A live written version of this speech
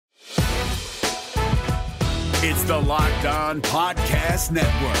It's the Locked On Podcast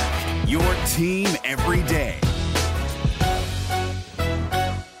Network, your team every day.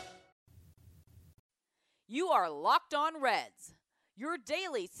 You are Locked On Reds, your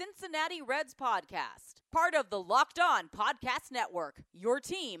daily Cincinnati Reds podcast. Part of the Locked On Podcast Network, your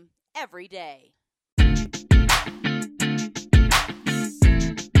team every day.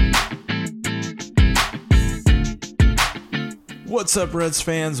 What's up, Reds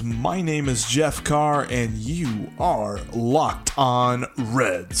fans? My name is Jeff Carr, and you are Locked On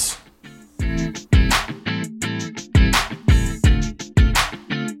Reds. And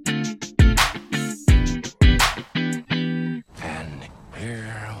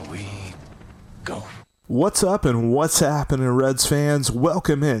here we go. What's up and what's happening, Reds fans?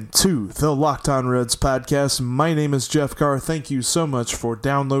 Welcome in to the Locked On Reds podcast. My name is Jeff Carr. Thank you so much for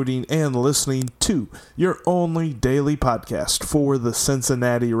downloading and listening to your only daily podcast for the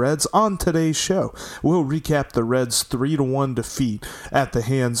Cincinnati Reds. On today's show, we'll recap the Reds' 3-1 defeat at the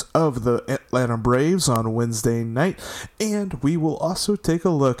hands of the Atlanta Braves on Wednesday night, and we will also take a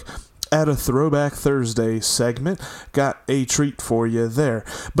look at a Throwback Thursday segment. Got a treat for you there.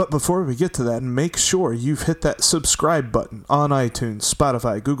 But before we get to that, make sure you've hit that subscribe button on iTunes,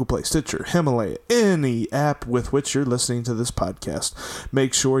 Spotify, Google Play, Stitcher, Himalaya, any app with which you're listening to this podcast.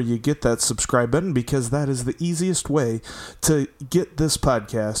 Make sure you get that subscribe button because that is the easiest way to get this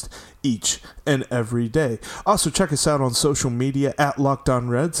podcast each and every day. Also, check us out on social media at Locked On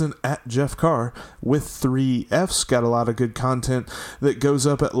Reds and at Jeff Carr with 3 Fs. Got a lot of good content that goes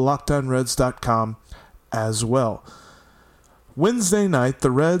up at LockedOnReds.com as well. Wednesday night,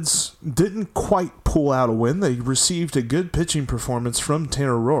 the Reds didn't quite pull out a win. They received a good pitching performance from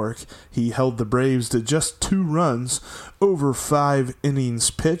Tanner Roark. He held the Braves to just 2 runs over 5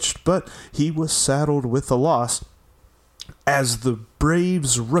 innings pitched, but he was saddled with a loss as the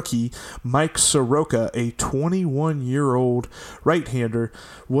Braves rookie Mike Soroka, a 21-year-old right-hander,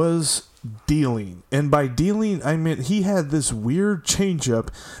 was dealing. And by dealing, I mean he had this weird changeup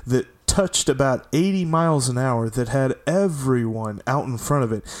that touched about 80 miles an hour that had everyone out in front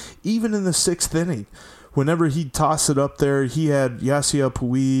of it. Even in the 6th inning, whenever he'd toss it up there, he had Yasiel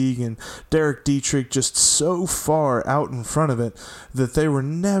Puig and Derek Dietrich just so far out in front of it that they were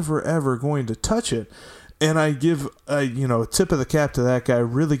never, ever going to touch it. And I give a tip of the cap to that guy.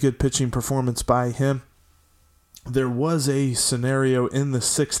 Really good pitching performance by him. There was a scenario in the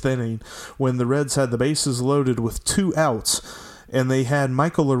 6th inning when the Reds had the bases loaded with 2 outs, and they had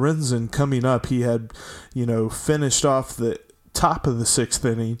Michael Lorenzen coming up. He had, finished off the top of the 6th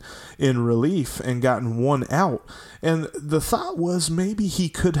inning in relief and gotten 1 out. And the thought was maybe he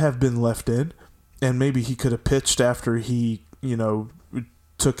could have been left in, and maybe he could have pitched after he,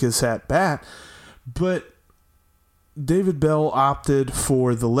 took his at bat. But David Bell opted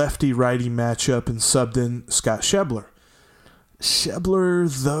for the lefty-righty matchup and subbed in Scott Schebler. Schebler,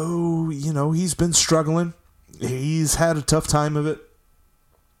 though, he's been struggling. He's had a tough time of it.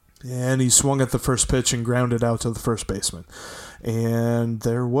 And he swung at the first pitch and grounded out to the first baseman. And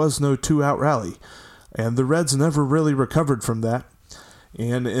there was no 2-out rally. And the Reds never really recovered from that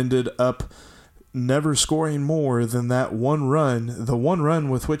and ended up never scoring more than that 1 run, the 1 run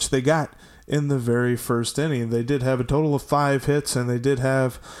with which they got in the very first inning. They did have a total of 5 hits, and they did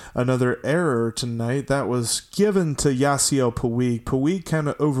have another error tonight. That was given to Yasiel Puig. Puig kind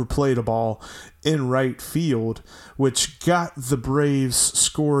of overplayed a ball in right field, which got the Braves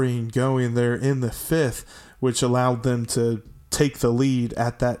scoring going there in the 5th, which allowed them to take the lead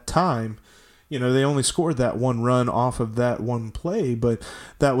at that time. They only scored that 1 run off of that 1 play, but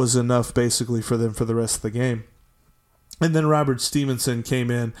that was enough basically for them for the rest of the game. And then Robert Stevenson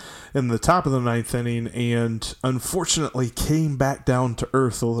came in the top of the 9th inning and unfortunately came back down to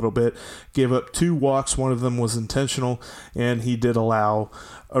earth a little bit, gave up 2 walks. One of them was intentional, and he did allow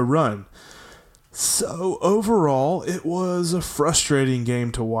a run. So overall, it was a frustrating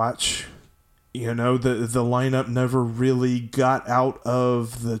game to watch. The lineup never really got out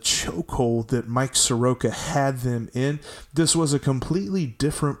of the chokehold that Mike Soroka had them in. This was a completely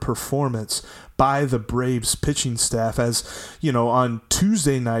different performance by the Braves pitching staff, as, on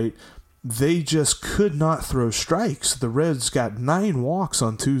Tuesday night, they just could not throw strikes. The Reds got 9 walks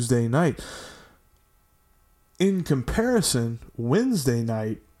on Tuesday night. In comparison, Wednesday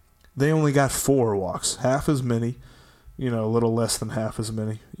night, they only got 4 walks, half as many. A little less than half as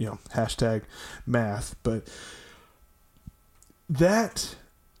many, hashtag math. But that,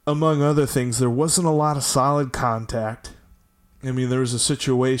 among other things, there wasn't a lot of solid contact. I mean, there was a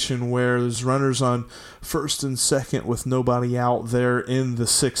situation where there's runners on first and second with nobody out there in the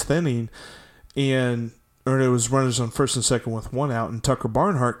 6th inning, and or it was runners on first and second with one out, and Tucker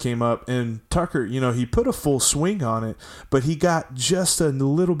Barnhart came up, and Tucker, he put a full swing on it, but he got just a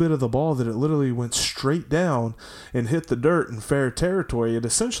little bit of the ball that it literally went straight down and hit the dirt in fair territory. It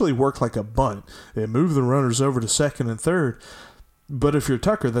essentially worked like a bunt. It moved the runners over to second and third. But if you're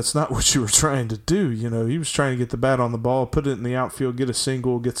Tucker, that's not what you were trying to do. He was trying to get the bat on the ball, put it in the outfield, get a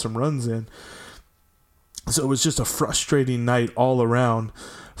single, get some runs in. So it was just a frustrating night all around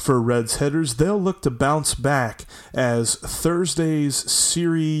for Reds hitters. They'll look to bounce back as Thursday's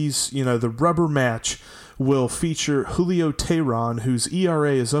series, the rubber match, will feature Julio Teheran, whose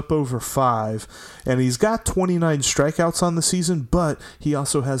ERA is up over 5, and he's got 29 strikeouts on the season, but he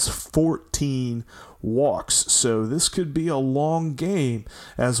also has 14 walks. So this could be a long game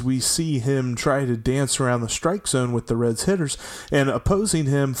as we see him try to dance around the strike zone with the Reds hitters. And opposing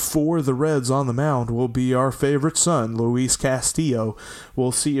him for the Reds on the mound will be our favorite son, Luis Castillo.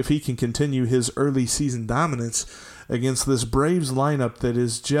 We'll see if he can continue his early season dominance against this Braves lineup that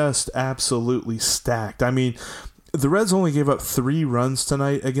is just absolutely stacked. I mean, the Reds only gave up 3 runs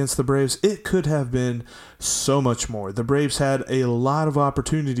tonight against the Braves. It could have been so much more. The Braves had a lot of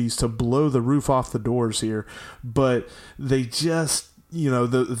opportunities to blow the roof off the doors here, but they just,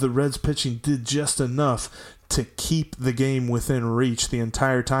 the Reds pitching did just enough to keep the game within reach the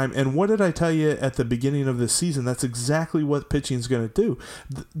entire time. And what did I tell you at the beginning of this season? That's exactly what pitching is going to do.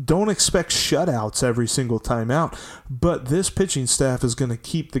 Don't expect shutouts every single time out, but this pitching staff is going to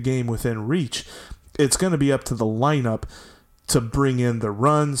keep the game within reach. It's going to be up to the lineup to bring in the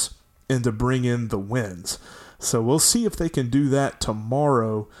runs and to bring in the wins. So we'll see if they can do that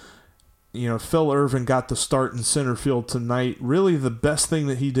tomorrow. Phil Irvin got the start in center field tonight. Really, the best thing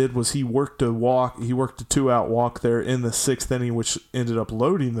that he did was he worked a walk. He worked a 2-out walk there in the 6th inning, which ended up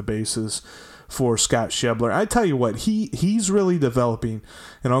loading the bases for Scott Schebler. I tell you what, he's really developing,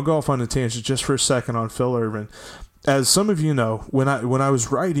 and I'll go off on a tangent just for a second on Phil Irvin. As some of you know, when I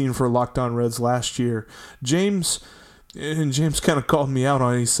was writing for Locked On Reds last year, James kind of called me out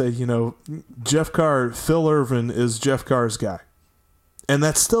on it. He said, Jeff Carr, Phil Irvin is Jeff Carr's guy. And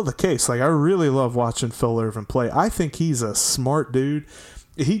that's still the case. I really love watching Phil Irvin play. I think he's a smart dude.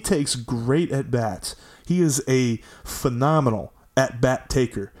 He takes great at-bats. He is a phenomenal at-bat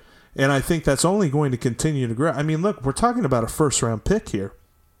taker. And I think that's only going to continue to grow. I mean, look, we're talking about a first-round pick here.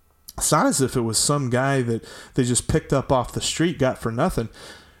 It's not as if it was some guy that they just picked up off the street, got for nothing.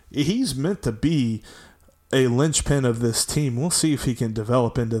 He's meant to be a linchpin of this team. We'll see if he can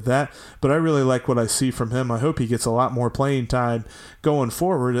develop into that, but I really like what I see from him. I hope he gets a lot more playing time going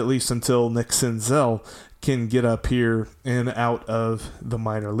forward, at least until Nick Senzel can get up here and out of the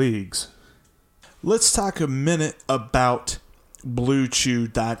minor leagues. Let's talk a minute about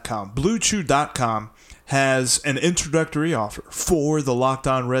BlueChew.com. BlueChew.com has an introductory offer for the Locked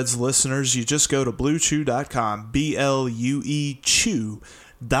On Reds listeners. You just go to BlueChew.com, BLUE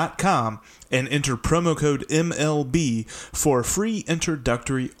Chew.com, and enter promo code MLB for a free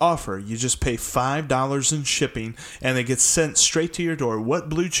introductory offer. You just pay $5 in shipping, and it gets sent straight to your door. What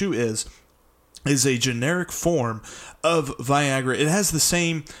Blue Chew is a generic form of Viagra. It has the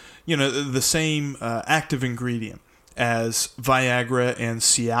same active ingredient as Viagra and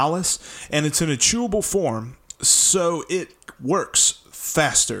Cialis, and it's in a chewable form, so it works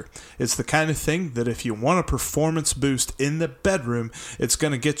faster. It's the kind of thing that if you want a performance boost in the bedroom, it's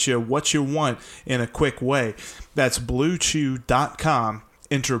going to get you what you want in a quick way. That's BlueChew.com.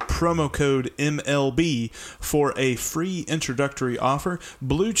 Enter promo code MLB for a free introductory offer.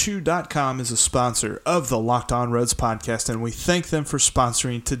 BlueChew.com is a sponsor of the Locked On Reds podcast, and we thank them for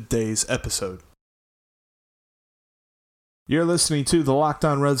sponsoring today's episode. You're listening to the Locked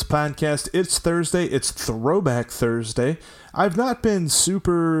On Reds podcast. It's Thursday. It's Throwback Thursday. I've not been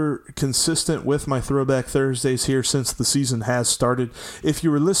super consistent with my Throwback Thursdays here since the season has started. If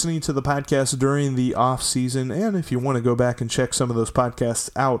you were listening to the podcast during the off season, and if you want to go back and check some of those podcasts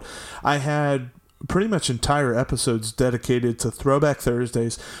out, I had pretty much entire episodes dedicated to Throwback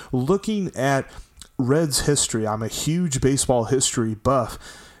Thursdays, looking at Reds history. I'm a huge baseball history buff.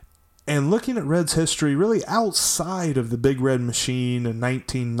 And looking at Reds history really outside of the Big Red Machine in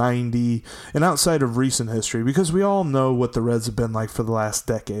 1990 and outside of recent history, because we all know what the Reds have been like for the last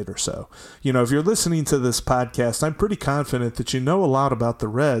decade or so. If you're listening to this podcast, I'm pretty confident that you know a lot about the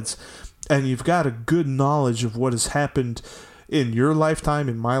Reds and you've got a good knowledge of what has happened in your lifetime,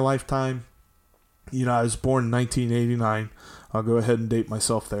 in my lifetime. I was born in 1989. I'll go ahead and date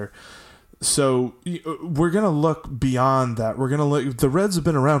myself there. So we're going to look beyond that. We're going to look. The Reds have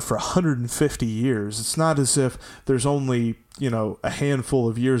been around for 150 years. It's not as if there's only, a handful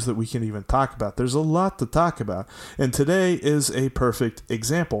of years that we can even talk about. There's a lot to talk about. And today is a perfect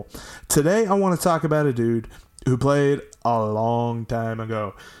example. Today I want to talk about a dude who played a long time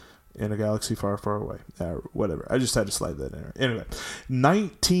ago in a galaxy far, far away. Whatever. I just had to slide that in there. Anyway,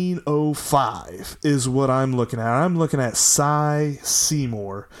 1905 is what I'm looking at. I'm looking at Cy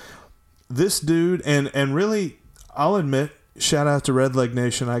Seymour. This dude, and really, I'll admit, shout out to Red Leg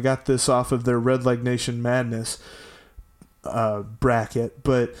Nation. I got this off of their Red Leg Nation Madness bracket.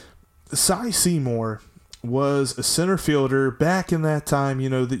 But Cy Seymour was a center fielder back in that time,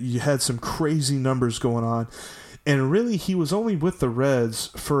 that you had some crazy numbers going on. And really, he was only with the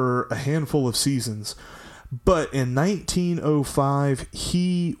Reds for a handful of seasons. But in 1905,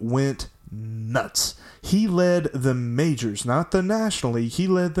 he went nuts. He led the majors, not the National League. He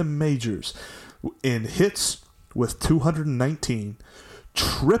led the majors in hits with 219,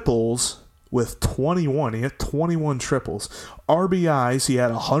 triples with 21. He had 21 triples. RBIs, he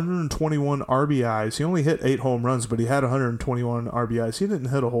had 121 RBIs. He only hit 8 home runs, but he had 121 RBIs. He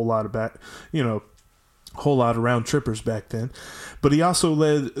didn't hit a whole lot of whole lot of round trippers back then. But he also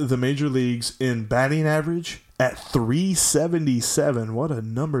led the major leagues in batting average at 377. What a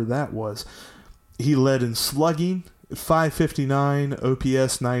number that was. He led in slugging at 559,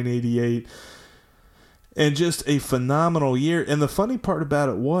 OPS 988, and just a phenomenal year. And the funny part about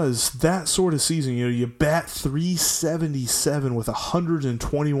it was that sort of season, you bat 377 with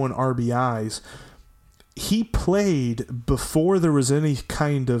 121 RBIs. He played before there was any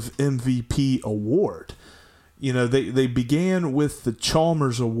kind of MVP award. They began with the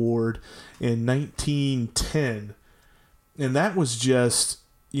Chalmers Award in 1910, and that was just,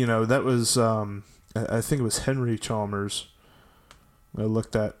 that was, I think it was Henry Chalmers. I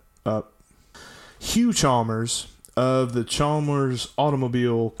looked that up. Hugh Chalmers of the Chalmers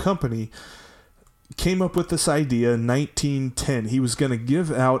Automobile Company came up with this idea in 1910. He was going to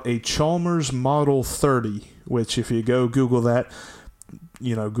give out a Chalmers Model 30, which if you go Google that,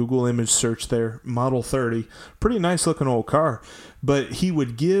 Google image search there, Model 30, pretty nice looking old car. But he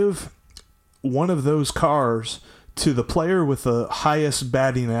would give one of those cars to the player with the highest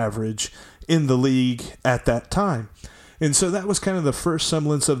batting average in the league at that time. And so that was kind of the first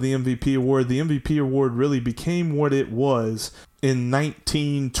semblance of the MVP award. The MVP award really became what it was in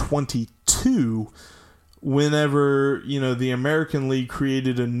 1922, whenever, the American League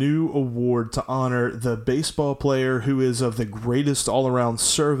created a new award to honor the baseball player who is of the greatest all-around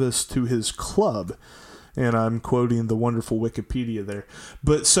service to his club. And I'm quoting the wonderful Wikipedia there.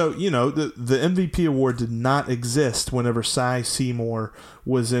 But so, the MVP award did not exist whenever Cy Seymour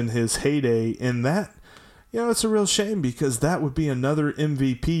was in his heyday. And that, it's a real shame, because that would be another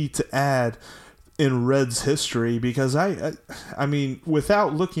MVP to add in Reds history. Because I mean,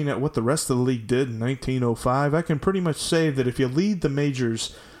 without looking at what the rest of the league did in 1905, I can pretty much say that if you lead the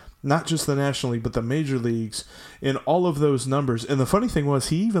majors, not just the National League, but the major leagues, in all of those numbers. And the funny thing was,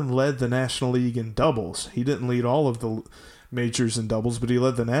 he even led the National League in doubles. He didn't lead all of the majors in doubles, but he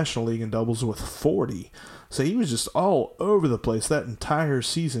led the National League in doubles with 40. So he was just all over the place that entire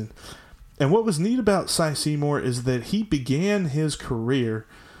season. And what was neat about Cy Seymour is that he began his career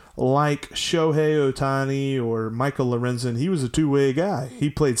like Shohei Ohtani or Michael Lorenzen. He was a two-way guy. He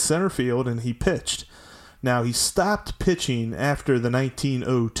played center field and he pitched. Now, he stopped pitching after the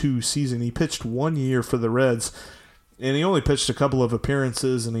 1902 season. He pitched 1 year for the Reds, and he only pitched a couple of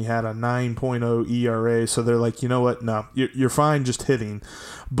appearances, and he had a 9.0 ERA. So they're like, you know what? No, you're fine just hitting.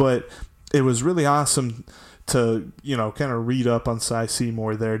 But it was really awesome to, kind of read up on Cy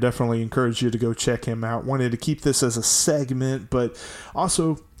Seymour there. Definitely encourage you to go check him out. Wanted to keep this as a segment, but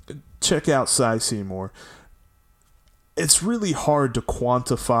also check out Cy Seymour. It's really hard to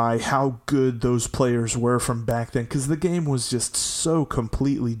quantify how good those players were from back then, because the game was just so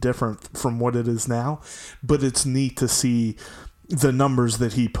completely different from what it is now. But it's neat to see the numbers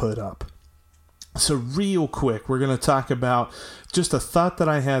that he put up. So real quick, we're going to talk about just a thought that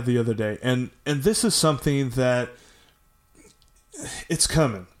I had the other day. And this is something that it's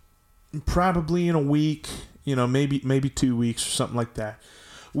coming. Probably in a week, maybe 2 weeks or something like that.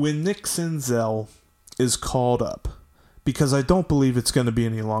 When Nick Senzel is called up. Because I don't believe it's going to be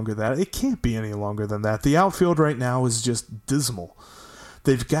any longer than that. It can't be any longer than that. The outfield right now is just dismal.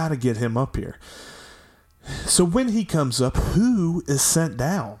 They've got to get him up here. So when he comes up, who is sent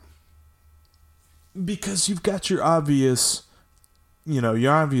down? Because you've got your obvious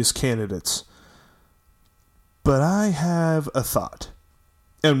candidates. But I have a thought.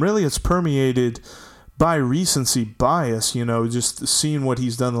 And really it's permeated by recency bias, just seeing what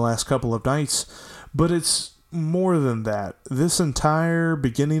he's done the last couple of nights. But it's more than that. This entire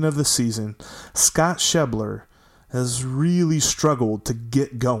beginning of the season, Scott Schebler has really struggled to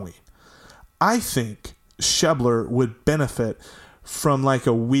get going. I think Schebler would benefit from like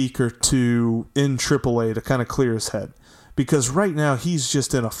a week or two in AAA to kind of clear his head. Because right now he's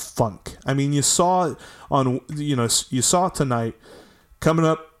just in a funk. I mean, you saw it tonight, coming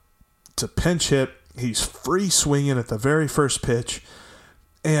up to pinch hit. He's free swinging at the very first pitch.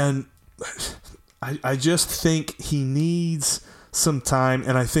 And I just think he needs some time.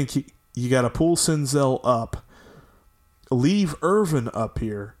 And I think you got to pull Senzel up, leave Irvin up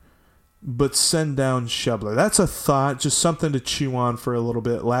here, but send down Schebler. That's a thought, just something to chew on for a little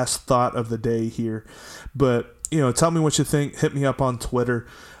bit. Last thought of the day here. But, tell me what you think. Hit me up on Twitter.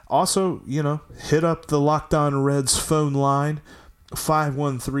 Also, hit up the Locked On Reds phone line,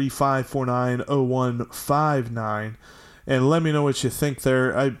 513-549-0159, and let me know what you think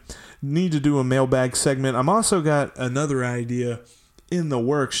there. I need to do a mailbag segment. I'm also got another idea in the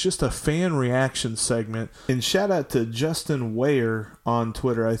works, just a fan reaction segment. And shout out to Justin Weyer on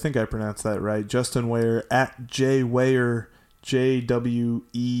Twitter. I think I pronounced that right. Justin Weyer at JWeyer,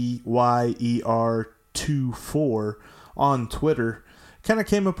 JWEYER24 on Twitter. Kind of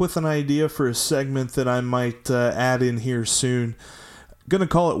came up with an idea for a segment that I might add in here soon. Gonna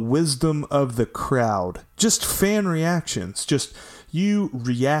call it Wisdom of the Crowd. Just fan reactions. Just you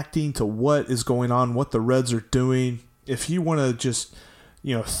reacting to what is going on, what the Reds are doing. If you want to just,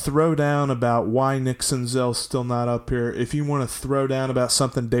 throw down about why Nick Senzel's still not up here, if you want to throw down about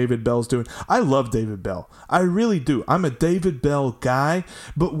something David Bell's doing. I love David Bell. I really do. I'm a David Bell guy,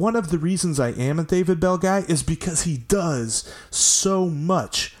 but one of the reasons I am a David Bell guy is because he does so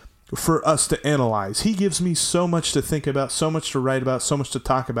much for us to analyze. He gives me so much to think about, so much to write about, so much to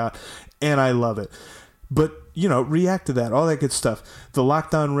talk about, and I love it. But, react to that, all that good stuff. The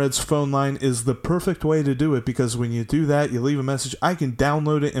Locked On Reds phone line is the perfect way to do it, because when you do that, you leave a message, I can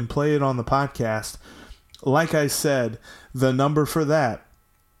download it and play it on the podcast. Like I said, the number for that,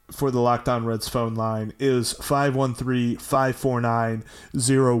 for the Locked On Reds phone line, is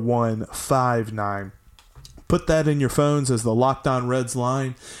 513-549-0159. Put that in your phones as the Locked On Reds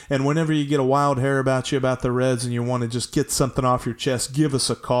line, and whenever you get a wild hair about you about the Reds and you want to just get something off your chest, give us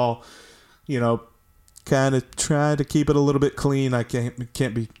a call. Kind of try to keep it a little bit clean. I can't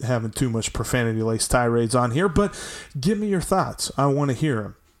be having too much profanity-laced tirades on here, but give me your thoughts. I want to hear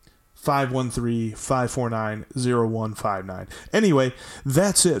them. 513-549-0159. Anyway,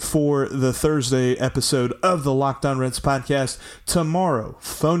 that's it for the Thursday episode of the Locked On Reds podcast. Tomorrow,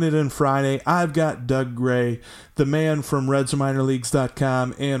 Phone It In Friday, I've got Doug Gray, the man from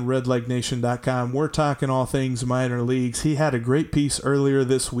RedsMinorLeagues.com and RedLegNation.com. We're talking all things minor leagues. He had a great piece earlier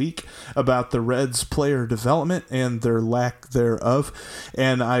this week about the Reds player development and their lack thereof.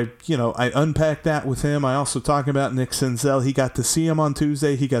 And I unpacked that with him. I also talk about Nick Senzel. He got to see him on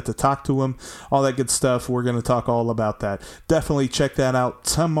Tuesday. He got to talk to him, all that good stuff. We're going to talk all about that. Definitely check that out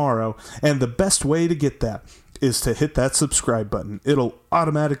tomorrow. And the best way to get that is to hit that subscribe button. It'll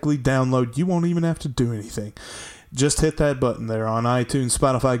automatically download. You won't even have to do anything. Just hit that button there on iTunes,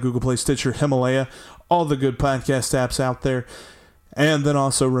 Spotify, Google Play, Stitcher, Himalaya, all the good podcast apps out there. And then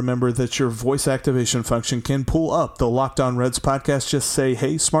also remember that your voice activation function can pull up the Locked On Reds podcast. Just say,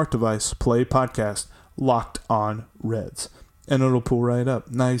 hey, smart device, play podcast, Locked On Reds. And it'll pull right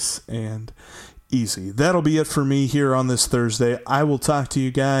up. Nice and easy. That'll be it for me here on this Thursday. I will talk to you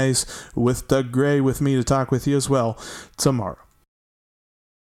guys with Doug Gray with me to talk with you as well tomorrow.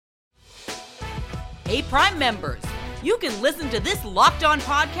 Hey, Prime members, you can listen to this Locked On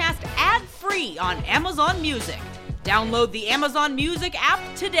podcast ad-free on Amazon Music. Download the Amazon Music app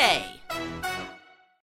today.